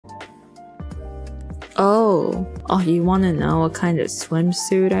Oh, you want to know what kind of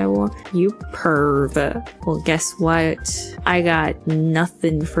swimsuit I wore? You perv. Well, guess what? I got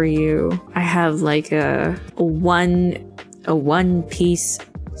nothing for you. I have like a one-piece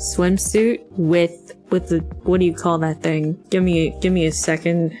swimsuit with the, what do you call that thing? Give me a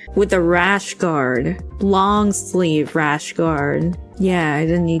second. With a rash guard. Long sleeve rash guard. Yeah, I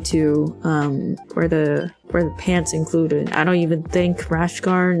didn't need to wear the pants included. I don't even think rash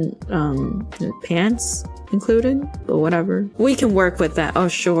guard pants included, but whatever. We can work with that. Oh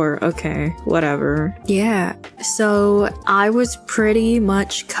sure, okay, whatever. Yeah, so I was pretty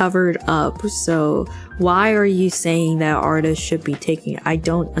much covered up, so why are you saying that artists should be taking it? I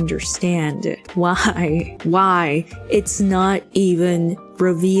don't understand. Why? Why? It's not even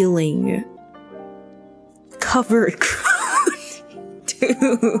revealing. Covered.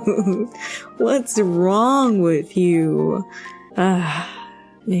 Dude, what's wrong with you?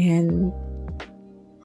 Man.